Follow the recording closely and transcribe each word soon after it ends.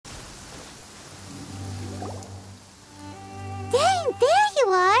There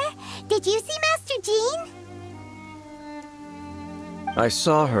you are! Did you see Master Jean? I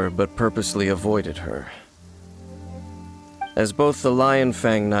saw her, but purposely avoided her. As both the Lion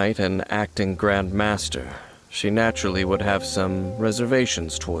Fang Knight and acting Grand Master, she naturally would have some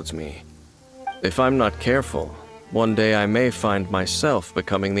reservations towards me. If I'm not careful, one day I may find myself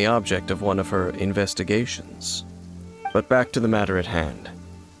becoming the object of one of her investigations. But back to the matter at hand.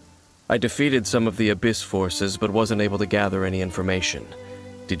 I defeated some of the Abyss forces, but wasn't able to gather any information.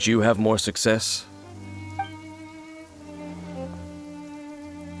 Did you have more success?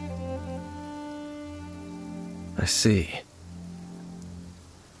 I see.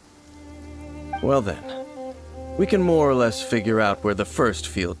 Well then, we can more or less figure out where the first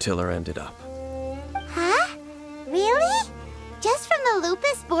field tiller ended up. Huh? Really? Just from the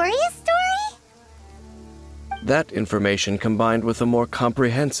Lupus Boreas story? That information combined with a more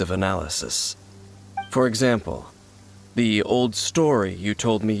comprehensive analysis. For example, the old story you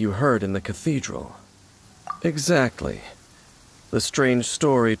told me you heard in the cathedral. Exactly. The strange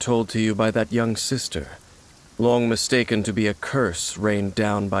story told to you by that young sister, long mistaken to be a curse rained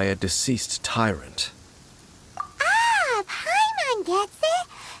down by a deceased tyrant. Ah, Paimon gets it!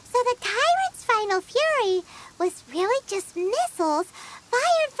 So the tyrant's final fury was really just missiles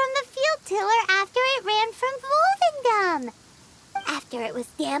fired from the field tiller after it ran from Wolvendom. After it was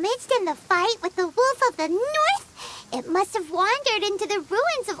damaged in the fight with the Wolf of the North, it must have wandered into the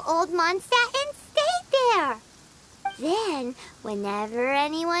ruins of Old Mondstadt and stayed there. Then, whenever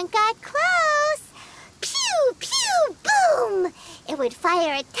anyone got close, pew, pew, boom! It would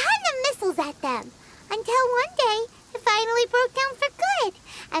fire a ton of missiles at them, until one day it finally broke down for good,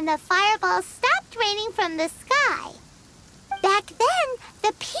 and the fireballs stopped raining from the sky. Back then,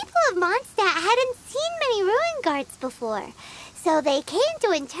 the people of Mondstadt hadn't seen many ruin guards before, so they came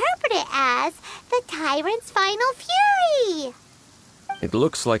to interpret it as the tyrant's final fury. It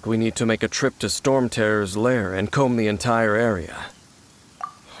looks like we need to make a trip to Storm Terror's lair and comb the entire area.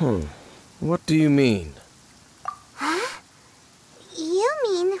 What do you mean? Huh? You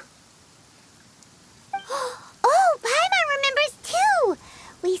mean... Oh, Paimon remembers too!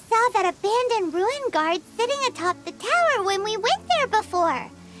 We saw that abandoned ruin guard sitting atop the tower when we went there before.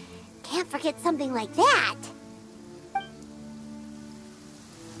 Can't forget something like that.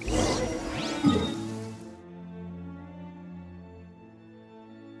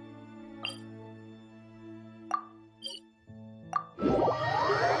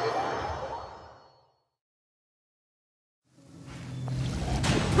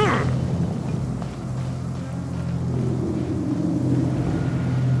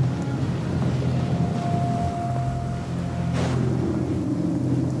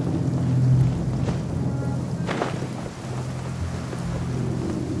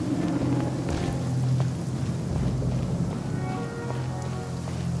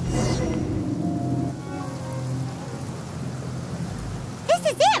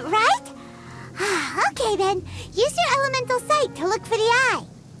 This is it, right? Okay then, use your elemental sight to look for the eye.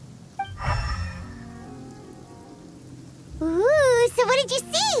 Ooh, so what did you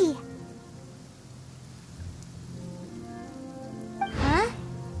see? Huh?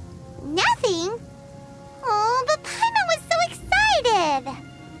 Nothing? Oh, but Paimon was so excited!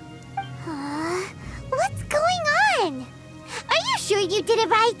 What's going on? Are you sure you did it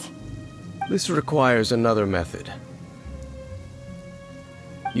right? This requires another method.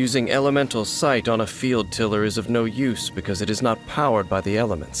 Using elemental sight on a field tiller is of no use because it is not powered by the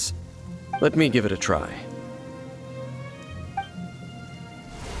elements. Let me give it a try.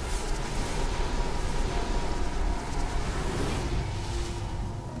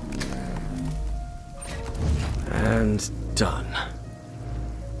 And done.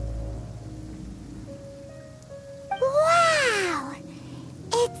 Wow!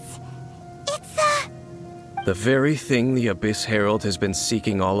 The very thing the Abyss Herald has been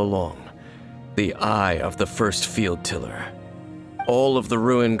seeking all along. The eye of the first field tiller. All of the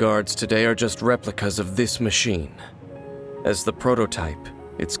ruin guards today are just replicas of this machine. As the prototype,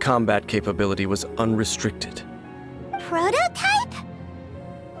 its combat capability was unrestricted. Prototype?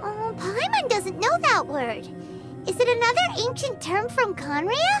 Oh, Paimon doesn't know that word. Is it another ancient term from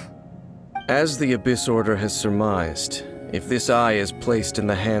Conria? As the Abyss Order has surmised, if this eye is placed in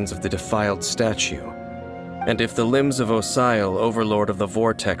the hands of the defiled statue, and if the limbs of Osial, Overlord of the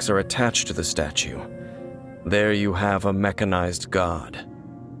Vortex, are attached to the statue, there you have a mechanized god.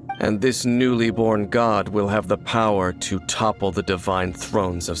 And this newly born god will have the power to topple the divine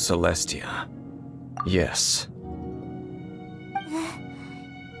thrones of Celestia. Yes.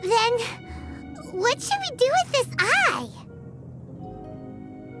 Then, what should we do with this eye?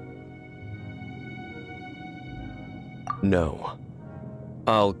 No.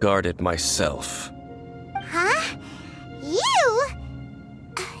 I'll guard it myself. Huh? You?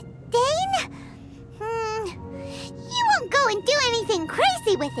 Dane? You won't go and do anything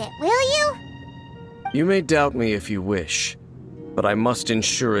crazy with it, will you? You may doubt me if you wish, but I must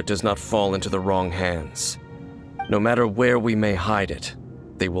ensure it does not fall into the wrong hands. No matter where we may hide it,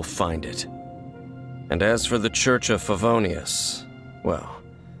 they will find it. And as for the Church of Favonius, well,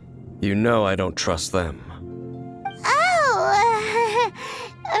 you know I don't trust them. Oh,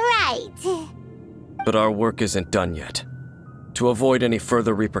 right. But our work isn't done yet. To avoid any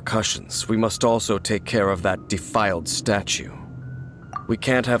further repercussions, we must also take care of that defiled statue. We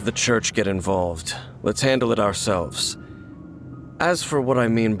can't have the church get involved. Let's handle it ourselves. As for what I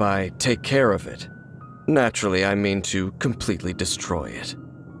mean by take care of it, naturally I mean to completely destroy it.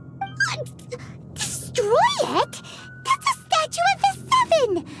 Destroy it? That's a statue of the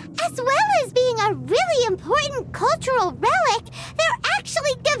Seven! As well as being a really important cultural relic, they're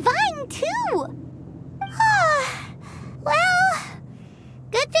actually divine too! Well,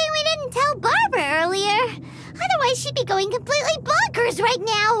 good thing we didn't tell Barbara earlier. Otherwise she'd be going completely bonkers right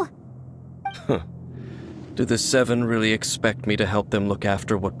now! Do the Seven really expect me to help them look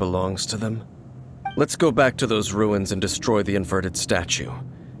after what belongs to them? Let's go back to those ruins and destroy the inverted statue.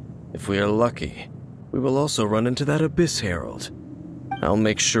 If we are lucky, we will also run into that Abyss Herald. I'll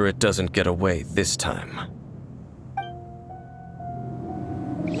make sure it doesn't get away this time.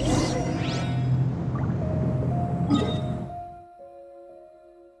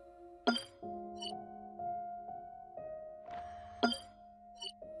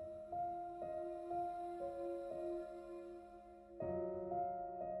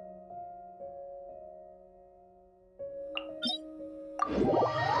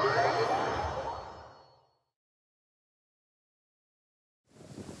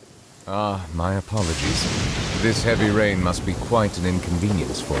 Ah, my apologies. This heavy rain must be quite an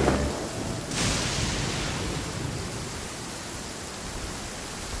inconvenience for you.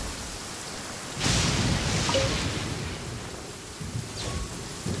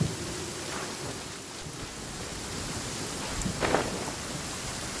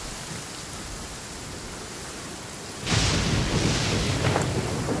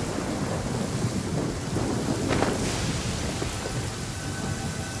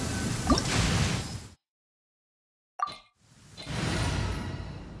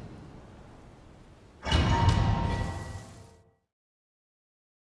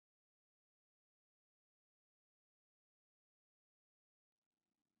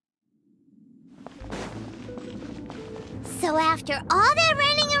 So after all that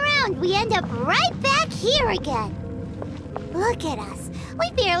running around, we end up right back here again. Look at us.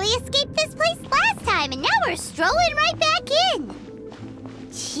 We barely escaped this place last time, and now we're strolling right back in.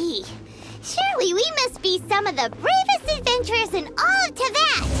 Gee, surely we must be some of the bravest adventurers in all of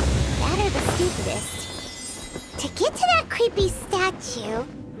Teyvat. That or the stupidest. To get to that creepy statue,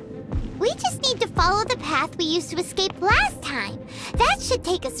 we just need to follow the path we used to escape last time. That should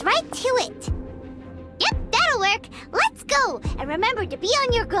take us right to it. Yep, that'll work. Let's go, and remember to be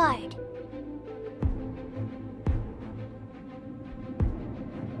on your guard.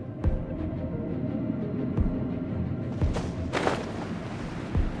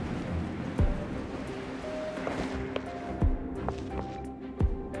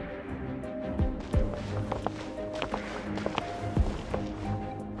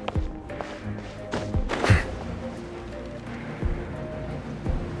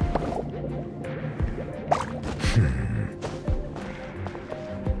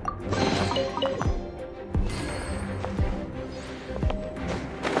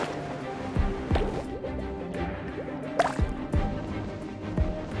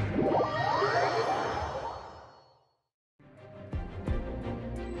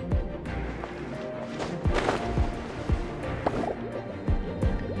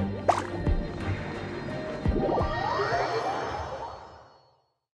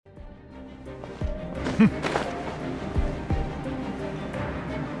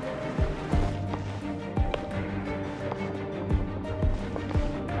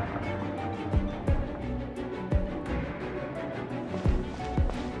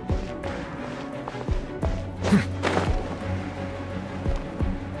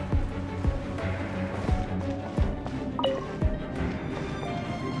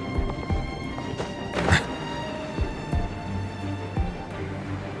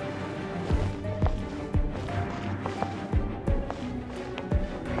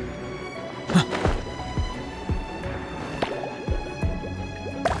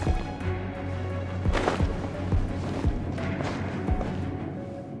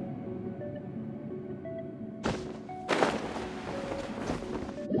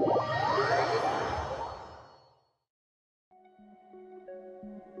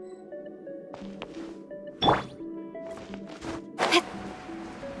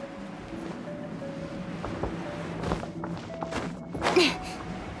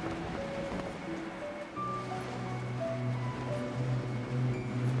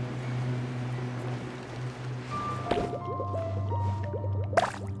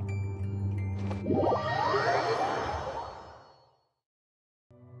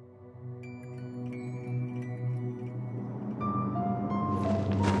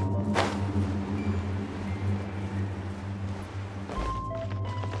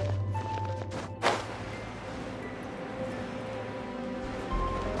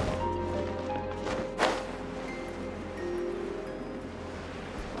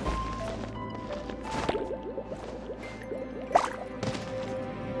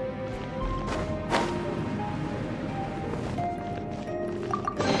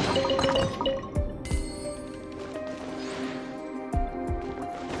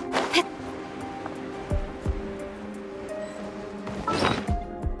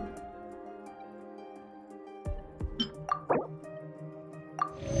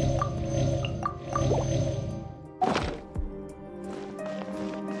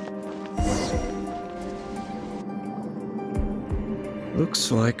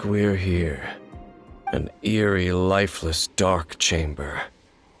 Looks like we're here. An eerie, lifeless, dark chamber.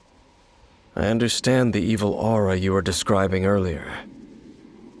 I understand the evil aura you were describing earlier.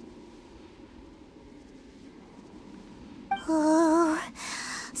 Oh,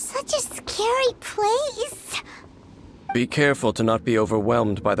 such a scary place. Be careful to not be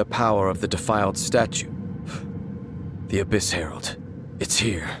overwhelmed by the power of the defiled statue. The Abyss Herald. It's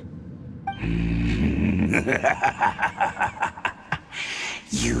here.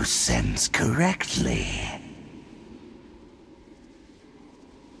 You sense correctly.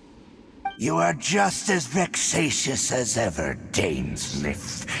 You are just as vexatious as ever,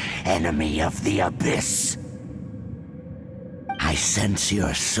 Dainsmith, enemy of the Abyss. I sense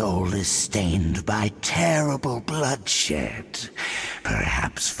your soul is stained by terrible bloodshed,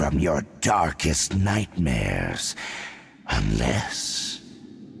 perhaps from your darkest nightmares, unless...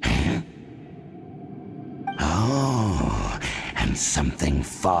 Oh, and something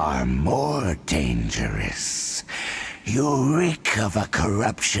far more dangerous. You reek of a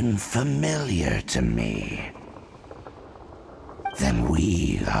corruption familiar to me. Then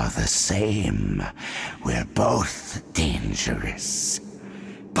we are the same. We're both dangerous.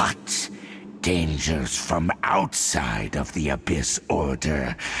 But dangers from outside of the Abyss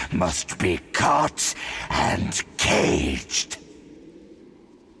Order must be caught and caged.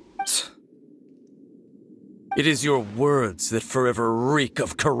 It is your words that forever reek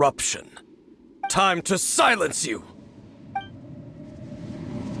of corruption. Time to silence you!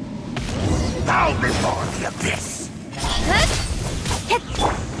 Bow before the Abyss! Fly!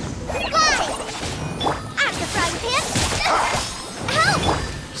 At the frying pan! Help!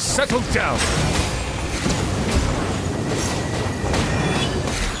 Settle down!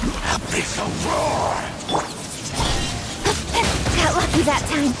 Abyssal roar! Got lucky that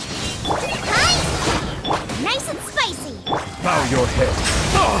time. Hi! Nice and spicy! Bow your head!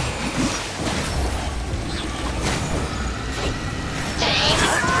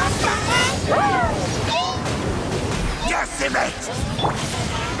 Decimate!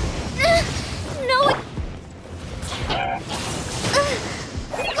 No!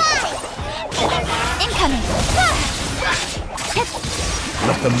 Fly! Incoming!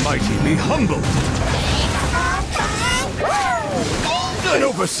 Let the mighty be humbled! An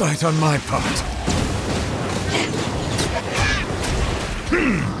oversight on my part.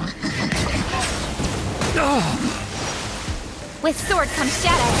 With sword comes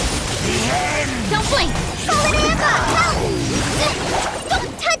shadow. Don't blink! Fallen Amber!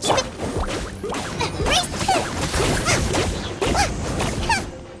 Don't touch me!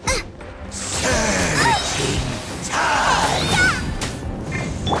 Surging tide!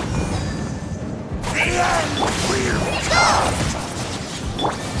 The end will come!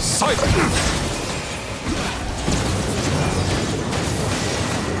 Silence!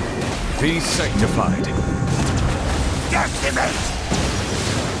 Be sanctified. Decimate!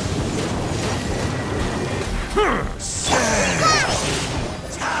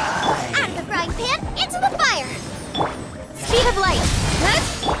 Out of the frying pan, into the fire! Speed of light!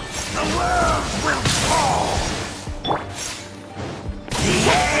 The world will fall! The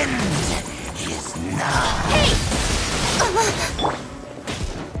end is nigh! Hey!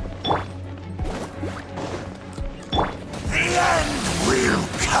 The end will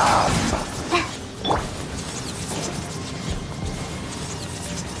come!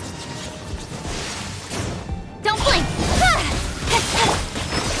 Don't blink!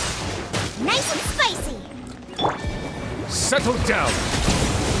 Nice and spicy! Settle down.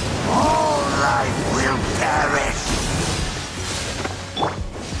 All life will perish!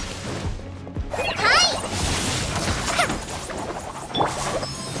 Hi!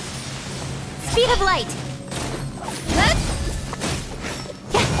 Speed of light!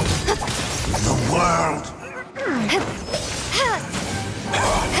 The world.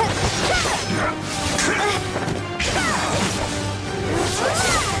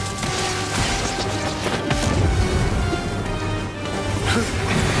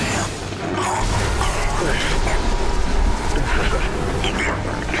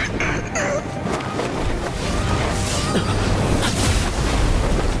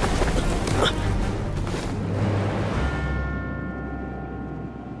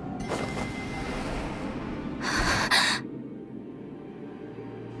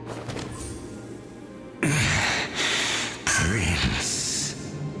 Prince.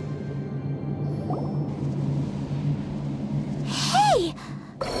 Hey!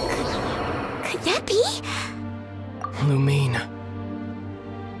 Could that be? Lumine.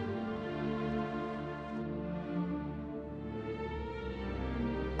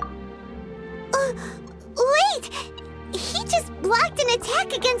 Wait! He just blocked an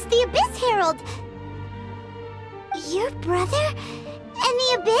attack against the Abyss Herald! Your brother? And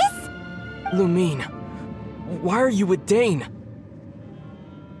the Abyss? Lumine. Why are you with Dane?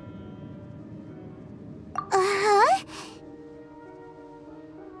 Uh-huh?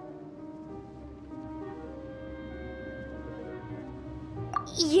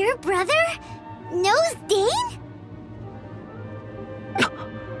 Your brother knows Dane?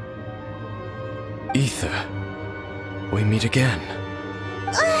 Aether, we meet again.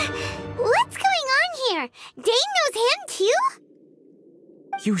 What's going on here? Dane knows him too?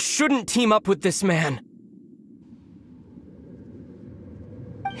 You shouldn't team up with this man.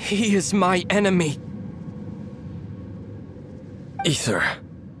 He is my enemy. Aether.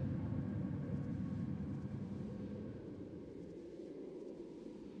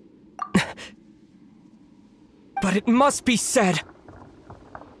 But it must be said.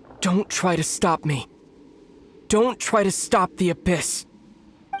 Don't try to stop me. Don't try to stop the Abyss.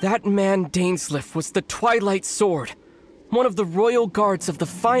 That man Dainsleif was the Twilight Sword, one of the royal guards of the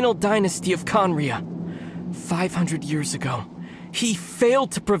final dynasty of Conria. 500 years ago, he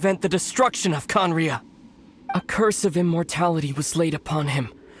failed to prevent the destruction of Conria. A curse of immortality was laid upon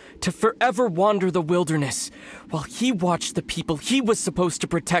him, to forever wander the wilderness, while he watched the people he was supposed to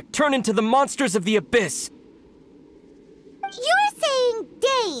protect turn into the monsters of the Abyss. You're saying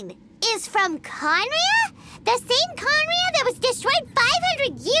Dane is from Conria? The same Conria that was destroyed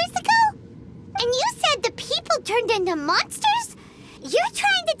 500 years ago? And you said the people turned into monsters? You're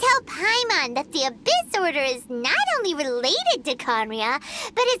trying to tell Paimon that the Abyss Order is not only related to Conria,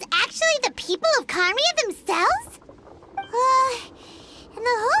 but is actually the people of Conria themselves? And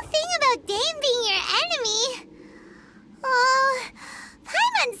the whole thing about Dane being your enemy...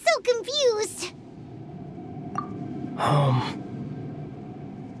 Paimon's so confused.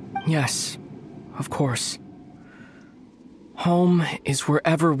 Yes, of course. Home is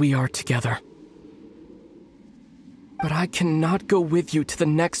wherever we are together. But I cannot go with you to the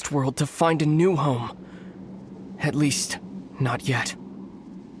next world to find a new home. At least, not yet.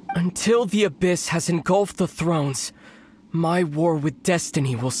 Until the Abyss has engulfed the thrones, my war with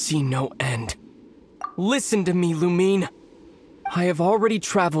destiny will see no end. Listen to me, Lumine. I have already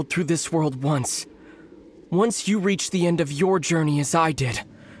traveled through this world once. Once you reach the end of your journey as I did,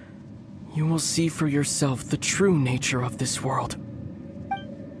 you will see for yourself the true nature of this world.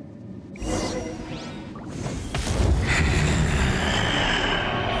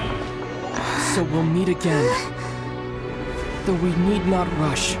 So we'll meet again. Though we need not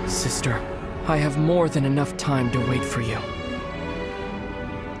rush, sister. I have more than enough time to wait for you.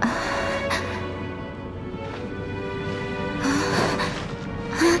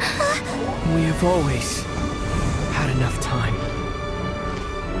 We have always had enough time.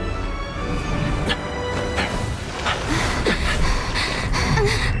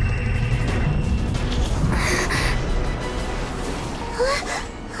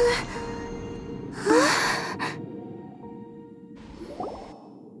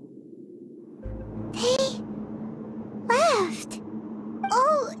 They left.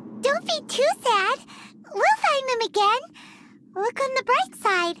 Oh, don't be too sad. We'll find them again. Look on the bright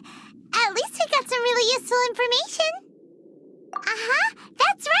side. At least we got some really useful information. Uh-huh,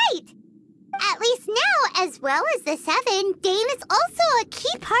 that's right. At least now, as well as the Seven, Dane is also a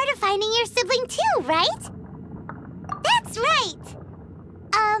key part of finding your sibling too, right? That's right.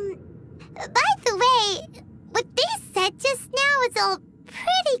 By the way, what they said just now is all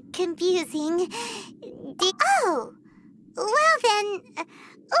pretty confusing. Oh, well then,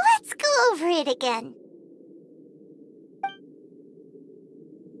 let's go over it again.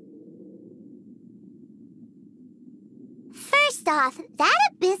 First off, that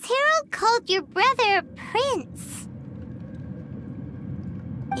Abyss Herald called your brother Prince.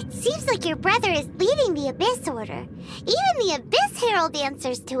 It seems like your brother is leading the Abyss Order. Even the Abyss Herald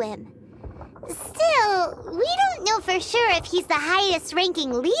answers to him. Still, we don't know for sure if he's the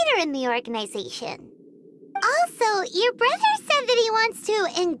highest-ranking leader in the organization. Also, your brother said that he wants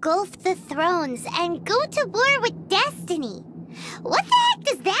to engulf the thrones and go to war with Destiny. What the heck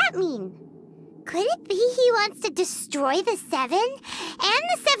does that mean? Could it be he wants to destroy the Seven and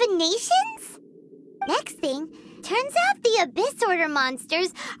the Seven Nations? Next thing, turns out the Abyss Order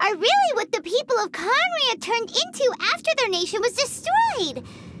monsters are really what the people of Conria turned into after their nation was destroyed.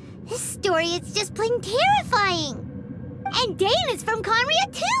 This story is just plain terrifying. And Dane is from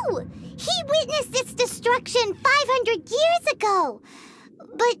Conria too. He witnessed its destruction 500 years ago.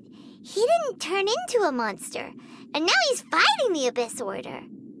 But he didn't turn into a monster. And now he's fighting the Abyss Order.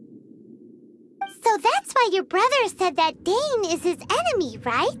 So that's why your brother said that Dane is his enemy,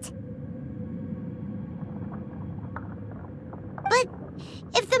 right? But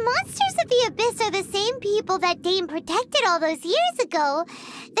if the monsters of the Abyss are the same people that Dane protected all those years ago,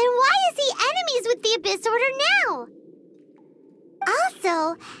 then why is he enemies with the Abyss Order now?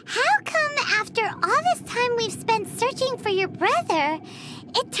 Also, how come after all this time we've spent searching for your brother,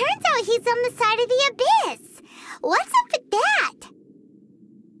 it turns out he's on the side of the Abyss? What's up with that?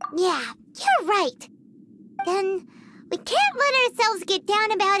 Yeah, you're right. Then we can't let ourselves get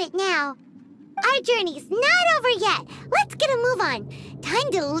down about it now. Our journey's not over yet. Let's get a move on.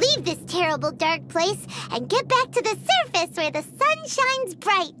 Time to leave this terrible dark place and get back to the surface where the sun shines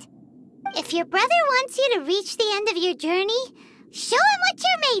bright. If your brother wants you to reach the end of your journey, show him what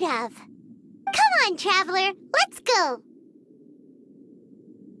you're made of. Come on, traveler, let's go.